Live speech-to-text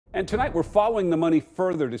And tonight we're following the money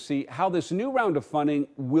further to see how this new round of funding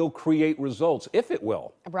will create results, if it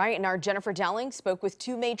will. Right, and our Jennifer Dowling spoke with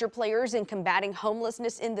two major players in combating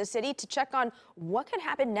homelessness in the city to check on what could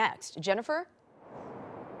happen next. Jennifer?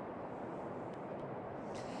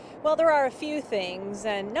 Well, there are a few things,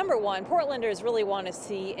 and number one, Portlanders really want to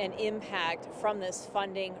see an impact from this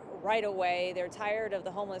funding right away. They're tired of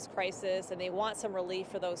the homeless crisis and they want some relief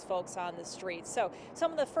for those folks on the streets. So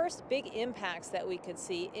some of the first big impacts that we could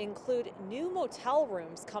see include new motel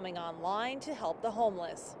rooms coming online to help the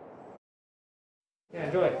homeless. Yeah,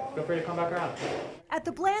 enjoy. Feel free to come back around. At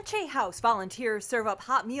the Blanchet House, volunteers serve up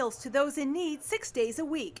hot meals to those in need 6 days a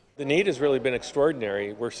week. The need has really been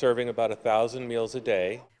extraordinary. We're serving about 1,000 meals a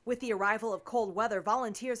day. With the arrival of cold weather,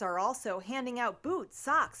 volunteers are also handing out boots,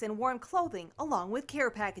 socks, and warm clothing, along with care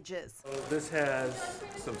packages. This has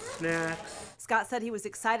some snacks. Scott said he was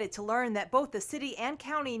excited to learn that both the city and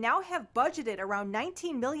county now have budgeted around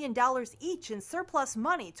 $19 million each in surplus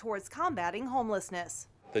money towards combating homelessness.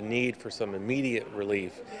 The need for some immediate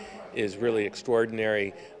relief is really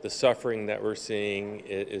extraordinary. The suffering that we're seeing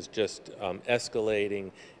is just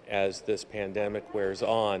escalating as this pandemic wears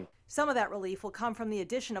on. Some of that relief will come from the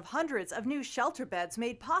addition of hundreds of new shelter beds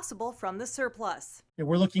made possible from the surplus.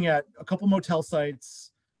 We're looking at a couple motel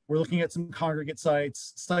sites. We're looking at some congregate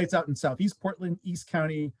sites, sites out in Southeast Portland, East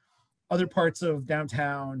County, other parts of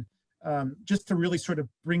downtown, just to really sort of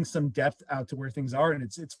bring some depth out to where things are. And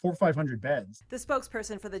it's 400 or 500 beds. The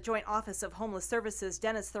spokesperson for the Joint Office of Homeless Services,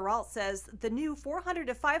 Dennis Thuralt, says the new 400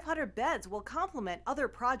 to 500 beds will complement other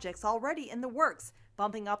projects already in the works,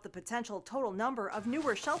 bumping up the potential total number of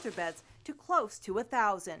newer shelter beds to close to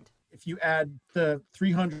 1,000. If you add the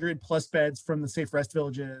 300 plus beds from the Safe Rest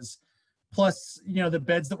Villages, plus the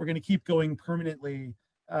beds that we're going to keep going permanently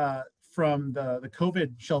from the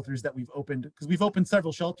COVID shelters that we've opened, because we've opened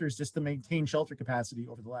several shelters just to maintain shelter capacity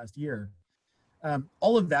over the last year.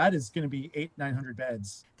 All of that is going to be 800-900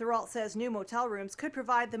 beds. Thuralt says new motel rooms could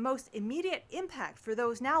provide the most immediate impact for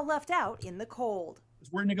those now left out in the cold.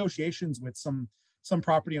 We're in negotiations with some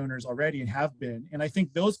property owners already and have been, and I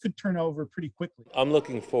think those could turn over pretty quickly. I'm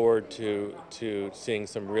looking forward to seeing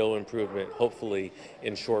some real improvement, hopefully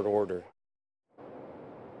in short order.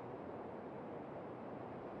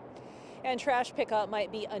 And trash pickup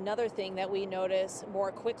might be another thing that we notice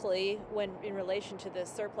more quickly when in relation to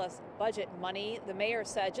this surplus budget money. The mayor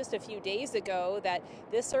said just a few days ago that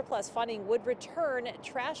this surplus funding would return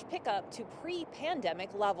trash pickup to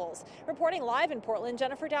pre-pandemic levels. Reporting live in Portland,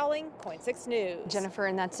 Jennifer Dowling, KOIN 6 News. Jennifer,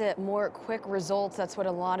 and that's it. More quick results. That's what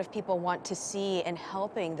a lot of people want to see in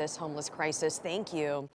helping this homeless crisis. Thank you.